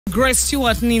Grace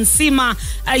Stewart Ninsima.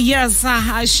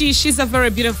 She's a very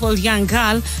beautiful young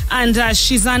girl, and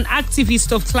she's an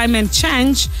activist of climate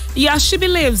change. Yeah, she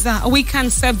believes we can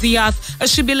save the earth.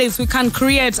 She believes we can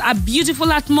create a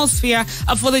beautiful atmosphere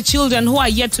for the children who are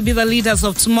yet to be the leaders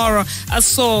of tomorrow.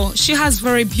 So she has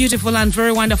very beautiful and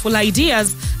very wonderful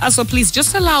ideas. So please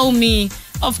just allow me,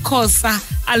 of course,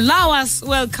 allow us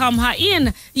welcome her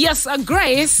in. Yes,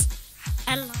 Grace.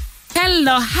 Hello.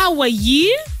 Hello, how are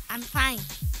you? I'm fine.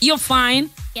 You're fine?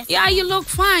 Yes. Yeah, you look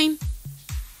fine.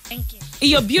 Thank you.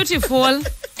 You're beautiful.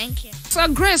 Thank you. So,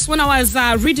 Grace, when I was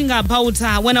reading about,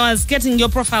 when I was getting your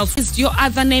profile, your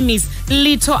other name is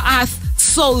Little Earth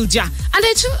Soldier. And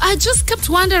I just kept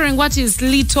wondering, what is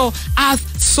Little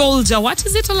Earth Soldier? What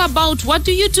is it all about? What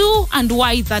do you do? And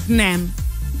why that name?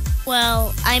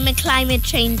 Well, I'm a climate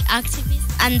change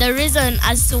activist, and the reason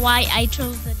as to why I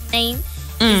chose the name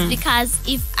is because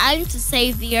if I'm to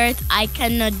save the earth, I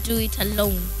cannot do it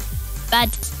alone. But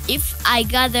if I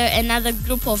gather another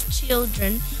group of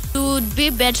children, it would be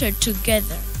better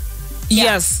together.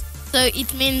 Yes. So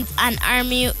it means an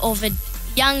army of a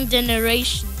young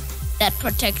generation that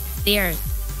protects the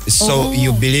earth. So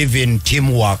you believe in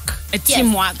teamwork?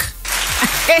 Teamwork.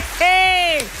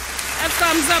 Hey, a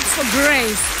thumbs up for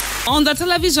Grace. On the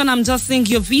television, I'm just seeing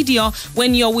your video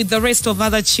when you're with the rest of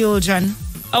other children.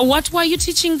 What were you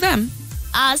teaching them?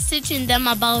 I was teaching them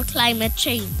about climate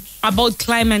change. About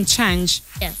climate change?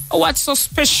 Yes. What's so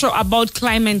special about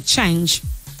climate change?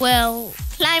 Well,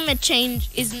 climate change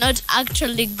is not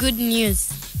actually good news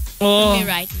to me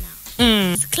right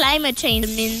now. Climate change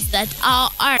means that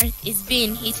our earth is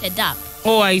being heated up.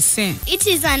 Oh, I see. It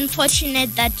is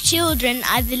unfortunate that children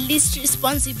are the least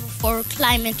responsible for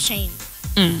climate change.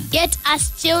 Yet as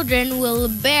children will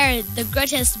bear the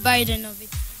greatest burden of it.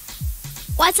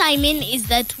 What I mean is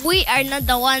that we are not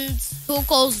the ones who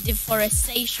cause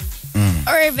deforestation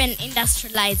or even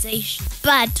industrialization,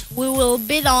 but we will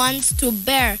be the ones to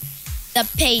bear the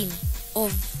pain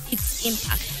of its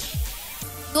impact.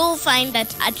 You'll find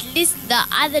that at least the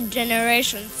other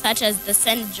generations, such as the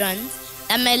St. Johns,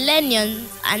 the millennials,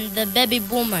 and the baby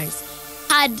boomers,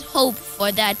 had hope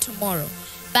for their tomorrow.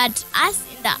 But us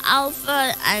in the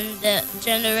Alpha and the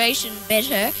generation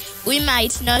better, we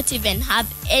might not even have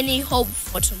any hope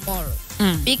for tomorrow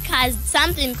because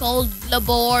something called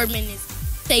global warming is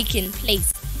taking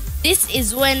place. This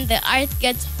is when the earth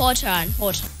gets hotter and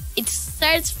hotter. It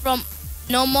starts from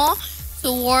normal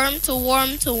to warm to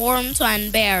warm to warm to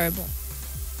unbearable.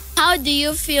 How do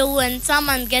you feel when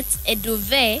someone gets a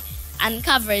duvet and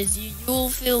covers you? You'll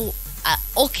feel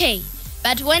okay.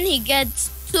 But when he gets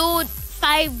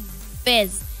 5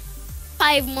 beds,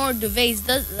 5 more duvets,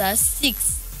 those are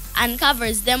 6, and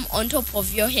covers them on top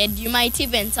of your head, you might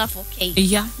even suffocate.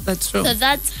 Yeah, that's true. So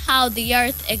that's how the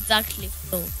earth exactly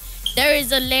feels. There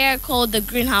is a layer called the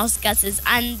greenhouse gases,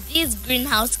 and these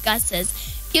greenhouse gases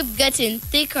keep getting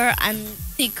thicker and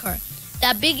thicker.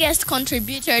 The biggest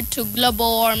contributor to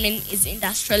global warming is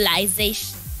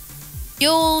industrialization.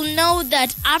 You'll know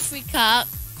that Africa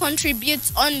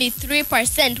contributes only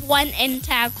 3%, one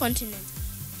entire continent.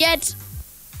 Yet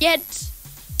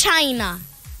China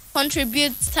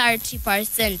contributes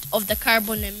 30% of the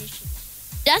carbon emission.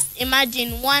 Just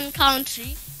imagine one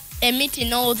country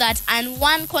emitting all that and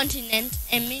one continent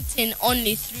emitting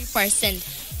only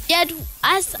 3%. Yet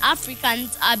us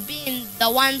Africans are being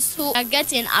the ones who are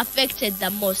getting affected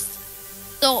the most.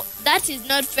 So that is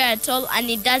not fair at all, and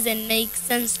it doesn't make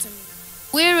sense to me.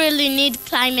 We really need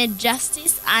climate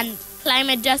justice, and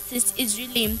climate justice is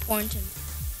really important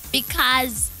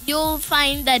because you'll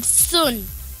find that soon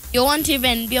you won't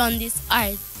even be on this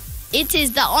earth. It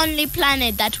is the only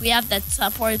planet that we have that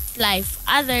supports life.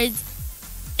 Others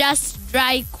just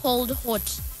dry, cold, hot.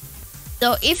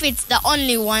 So if it's the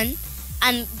only one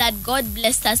and that God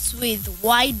blessed us with,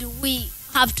 why do we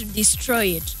have to destroy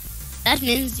it? That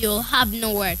means you'll have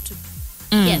nowhere to be.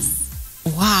 Yes.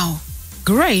 Wow.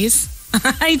 Grace,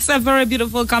 it's a very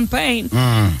beautiful campaign.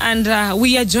 And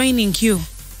we are joining you.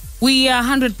 We are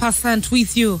 100%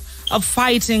 with you of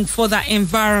fighting for the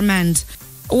environment.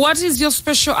 What is your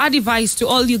special advice to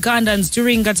all Ugandans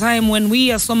during a time when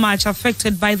we are so much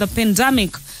affected by the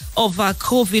pandemic of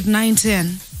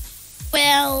COVID-19?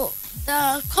 Well,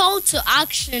 the call to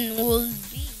action will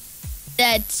be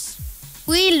that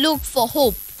we look for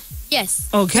hope. Yes,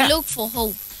 okay. We look for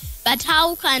hope. But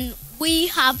how can we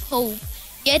have hope,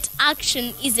 yet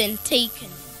action isn't taken?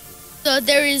 So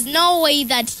there is no way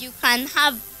that you can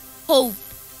have hope,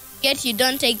 yet you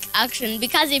don't take action.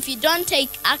 Because if you don't take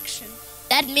action,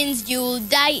 that means you will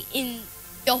die in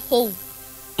your hope.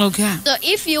 Okay. So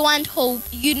if you want hope,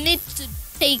 you need to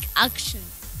take action.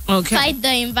 Okay. Fight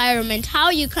the environment. How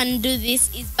you can do this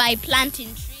is by planting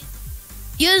trees.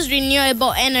 Use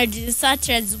renewable energies such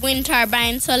as wind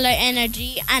turbine, solar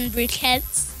energy, and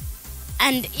briquettes,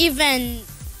 and even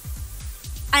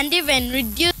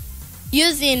reduce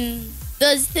using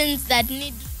those things that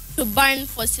need to burn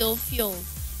fossil fuels,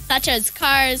 such as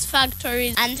cars,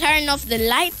 factories, and turn off the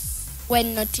lights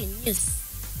when not in use.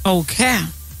 Okay.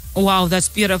 Wow, that's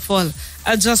beautiful.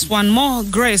 Just one more.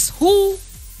 Grace, who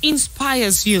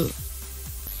inspires you?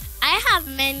 I have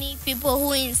many people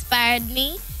who inspired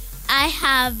me. I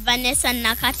have Vanessa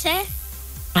Nakate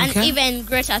and Okay. even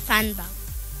Greta Thunberg.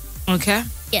 Okay.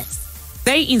 Yes.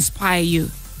 They inspire you.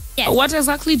 Yes. What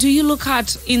exactly do you look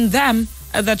at in them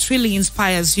that really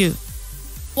inspires you?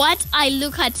 What I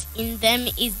look at in them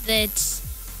is that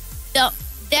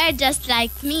they're just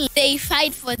like me. They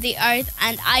fight for the earth,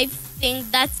 and I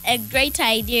think that's a great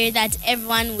idea that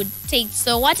everyone would take.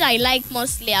 So what I like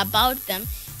mostly about them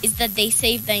is that they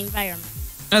save the environment.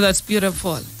 Oh, that's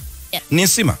beautiful.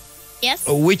 Nisima, Yes?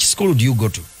 which school do you go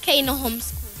to? Kano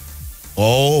Homeschool.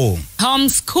 Oh,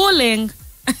 Homeschooling.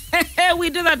 We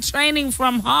do that training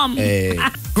from home.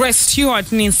 Grace Stewart,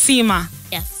 Ninsima.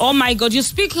 Yes. Oh my God, you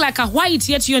speak like a white,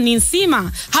 yet you're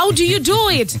Ninsima. How do you do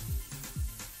it?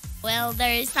 Well,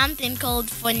 there is something called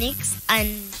phonics, and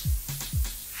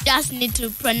just need to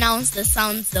pronounce the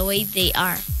sounds the way they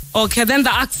are. Okay, then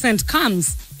the accent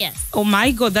comes. Yes. Oh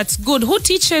my God, that's good. Who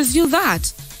teaches you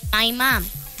that? My mom.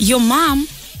 Your mom?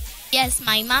 Yes,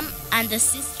 my mom and the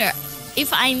sister.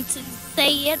 If I'm to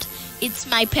say it, it's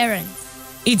my parents.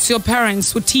 It's your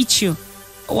parents who teach you.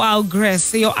 Wow,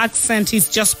 Grace, your accent is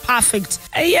just perfect.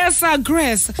 Yes,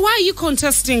 Grace, why are you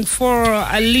contesting for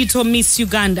a little Miss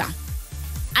Uganda?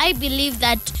 I believe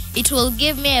that it will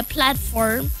give me a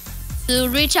platform to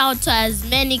reach out to as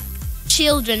many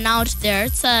children out there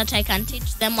so that I can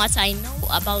teach them what I know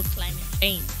about climate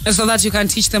change. So that you can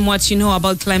teach them what you know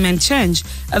about climate change.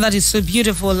 That is so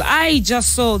beautiful. I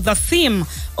just saw the theme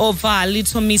of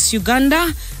Little Miss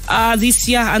Uganda this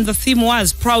year, and the theme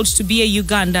was proud to be a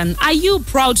Ugandan. Are you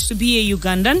proud to be a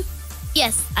Ugandan?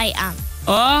 Yes, I am.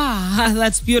 Oh,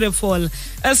 that's beautiful.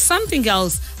 Something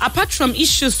else, apart from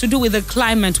issues to do with the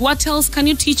climate, what else can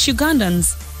you teach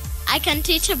Ugandans? I can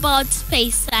teach about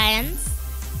space science.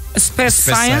 Space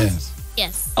science?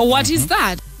 Yes. What is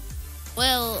that?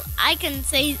 Well, I can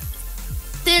say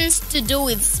things to do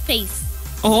with space.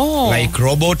 Oh. like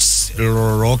robots,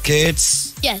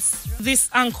 rockets. Yes. This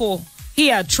uncle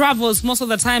here travels most of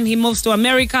the time. He moves to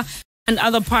America and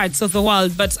other parts of the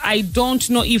world, but I don't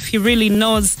know if he really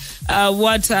knows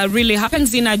what really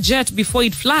happens in a jet before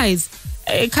it flies.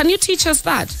 Can you teach us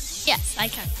that? Yes, I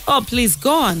can. Oh, please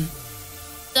go on.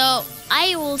 So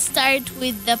I will start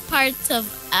with the parts of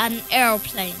an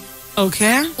airplane.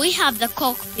 Okay. We have the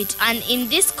cockpit, and in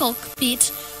this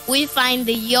cockpit, we find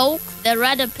the yoke, the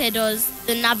rudder pedals,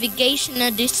 the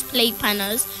navigational display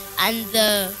panels, and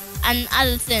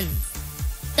other things.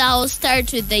 So I'll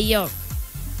start with the yoke.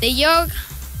 The yoke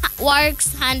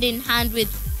works hand in hand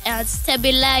with a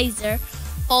stabilizer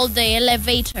called the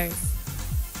elevators.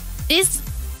 This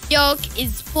yoke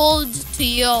is pulled to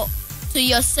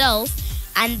yourself,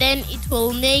 and then it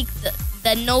will make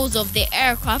the nose of the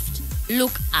aircraft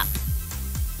look up.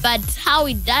 But how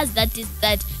it does that is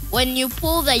that when you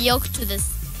pull the yoke to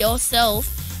yourself,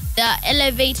 the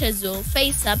elevators will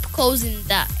face up, causing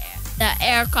the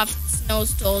aircraft's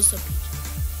nose to also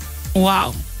pitch.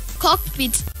 Wow.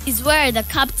 Cockpit is where the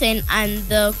captain and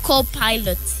the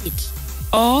co-pilot sit.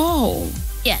 Oh,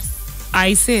 Yes.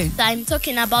 I see. So I'm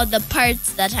talking about the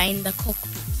parts that are in the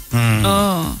cockpit.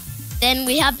 Oh. Then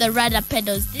we have the rudder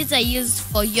pedals. These are used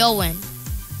for yawing.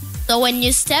 So when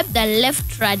you step the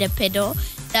left rudder pedal,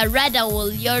 the rudder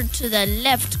will yaw to the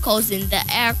left, causing the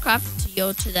aircraft to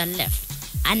yaw to the left,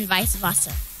 and vice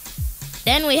versa.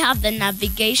 Then we have the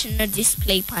navigational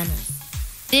display panels.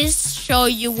 These show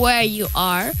you where you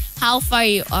are, how far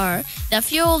you are, the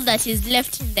fuel that is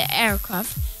left in the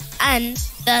aircraft, and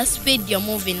the speed you're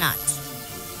moving at.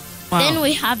 Wow. Then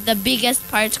we have the biggest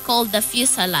part called the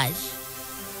fuselage.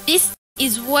 This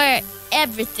is where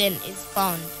everything is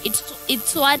found.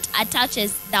 It's what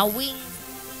attaches the wings,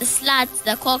 the slats,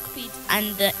 the cockpit,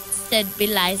 and the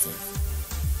stabilizers.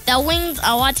 The wings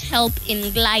are what help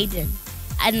in gliding.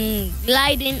 And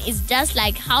gliding is just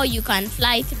like how you can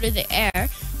fly through the air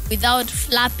without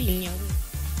flapping your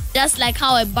wings. Just like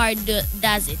how a bird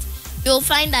does it. You'll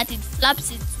find that it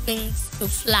flaps its wings to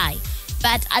fly,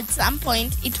 but at some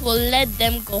point it will let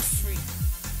them go free.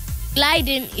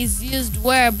 Gliding is used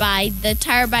whereby the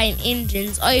turbine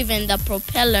engines or even the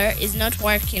propeller is not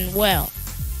working well.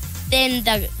 Then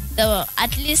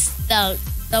at least the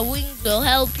wings will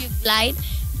help you glide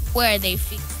where they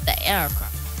fix the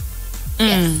aircraft.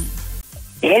 Yes.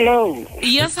 Hello.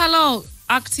 Yes, hello.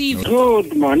 Active.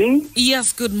 Good morning.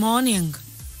 Yes, good morning.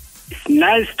 It's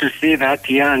nice to see that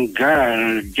young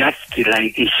girl,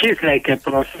 she's like a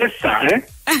professor, eh?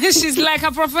 She's like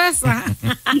a professor.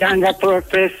 Younger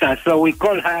professor, so we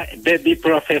call her baby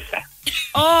professor.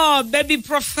 Oh, baby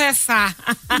professor.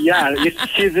 Yeah,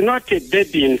 she's not a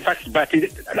baby, in fact, but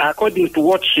according to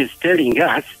what she's telling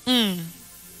us,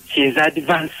 she's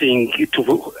advancing to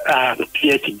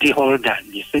PhD holder,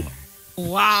 you see.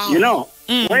 Wow. You know,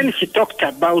 when she talked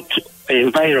about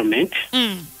environment,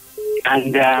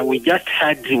 and we just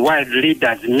had the world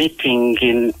leaders meeting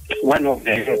in one of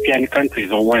the European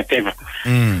countries or whatever,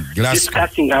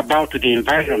 discussing about the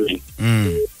environment.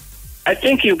 I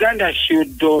think Uganda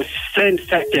should send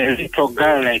such a little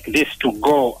girl like this to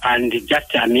go and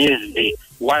just amaze the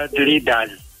world leaders,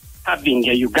 having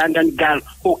a Ugandan girl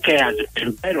who cares the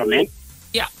environment.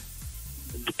 Yeah.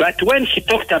 But when she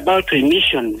talked about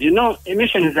emissions, you know,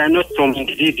 emissions are not from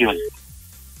individuals.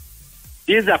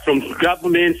 These are from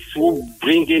governments who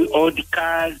bring in old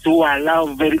cars, who allow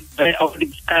very, very old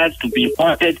cars to be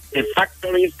imported. The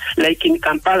factories, like in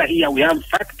Kampala here, we have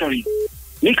factories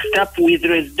mixed up with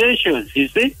residentials, you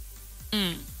see.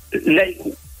 Like,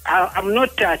 I'm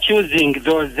not choosing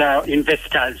those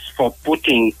investors for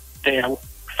putting their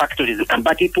factories in,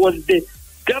 but it was the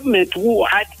government who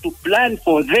had to plan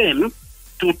for them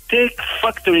to take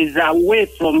factories away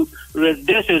from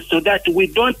residentials so that we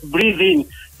don't breathe in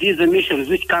these emissions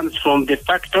which comes from the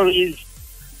factories,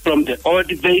 from the old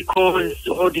vehicles,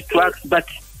 old trucks. But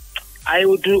I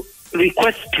would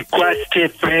request Quest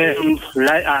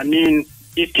FM,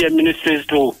 ETM ministries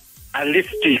to at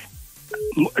least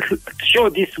show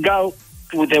this girl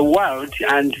to the world,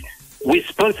 and we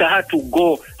sponsor her to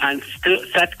go and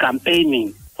start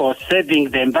campaigning for saving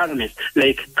the environment,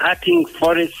 like cutting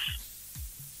forests.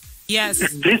 Yes.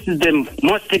 This is the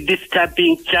most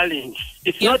disturbing challenge.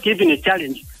 It's not even a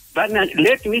challenge, but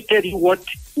let me tell you what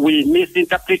we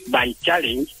misinterpret by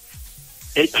challenge.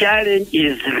 A challenge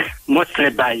is mostly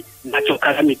by natural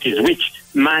calamities, which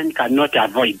man cannot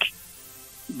avoid.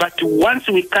 But once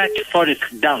we cut forests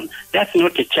down, that's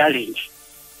not a challenge.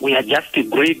 We are just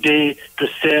greedy to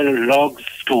sell logs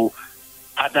to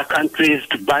other countries,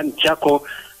 to burn charcoal.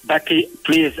 But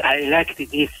please, I liked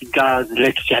this girl's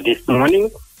lecture this morning.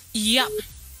 Yep.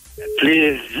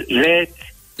 Please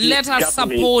let us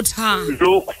support her.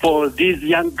 Look for these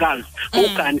young girls who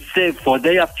can save for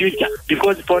their future,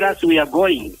 because for us we are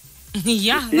going.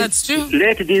 Yeah, that's true.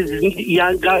 Let these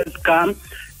young girls come,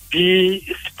 be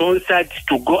sponsored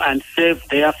to go and save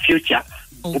their future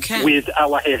with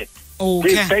our help. Okay.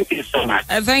 Please, thank you so much.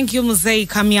 Thank you, Mzee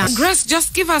Kamya. Grace,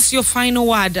 just give us your final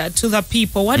word to the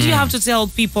people. What do you have to tell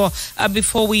people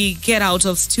before we get out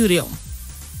of studio?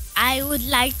 I would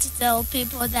like to tell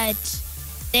people that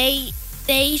they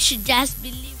should just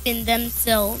believe in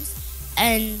themselves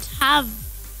and have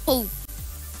hope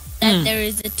that there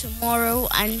is a tomorrow,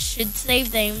 and should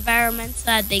save the environment so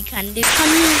that they can live.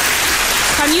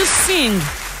 Can you sing?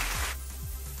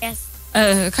 Yes.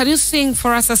 Can you sing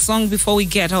for us a song before we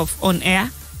get off on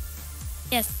air?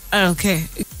 Yes. Okay.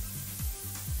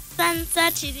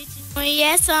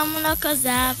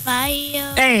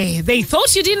 Hey, they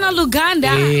thought you didn't know Uganda.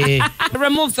 Hey.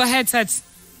 Remove the headsets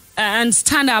and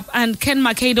stand up, and Ken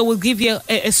Makeda will give you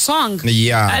a song.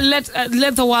 Yeah.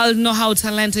 Let the world know how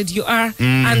talented you are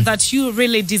and that you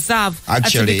really deserve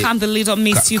to become the little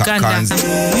Miss Uganda.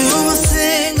 You will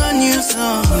sing a new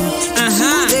song.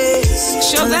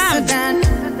 Show them.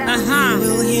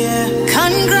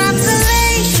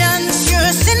 Congratulations,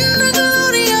 you're in the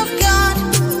glory of God.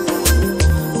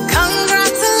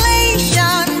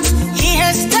 Congratulations, He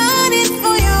has done it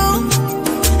for you,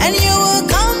 and you will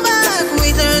come back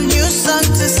with a new song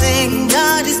to sing.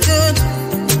 God is good.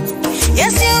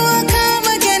 Yes, you will come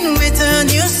again with a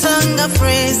new song of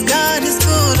praise. God is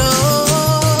good.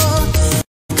 Oh,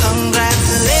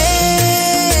 congratulations.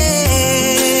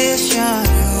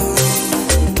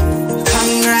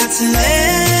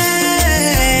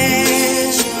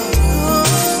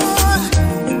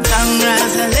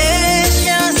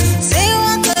 Congratulations, say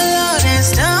what the Lord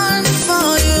has done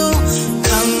for you.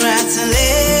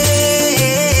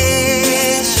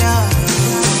 Congratulations,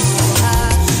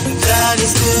 God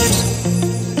is good.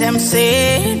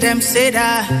 Them say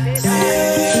that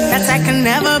I can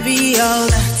never be all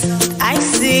that I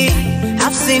see.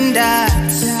 I've seen that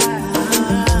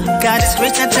God is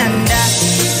greater than that.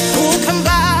 Who can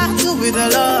battle with the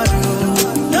Lord?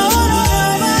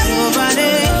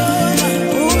 Nobody.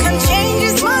 Who can change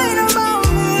His mind about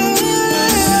me?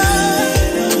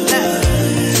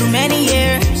 Through many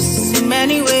years, in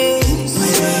many ways,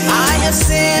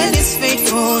 and His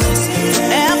faithfulness.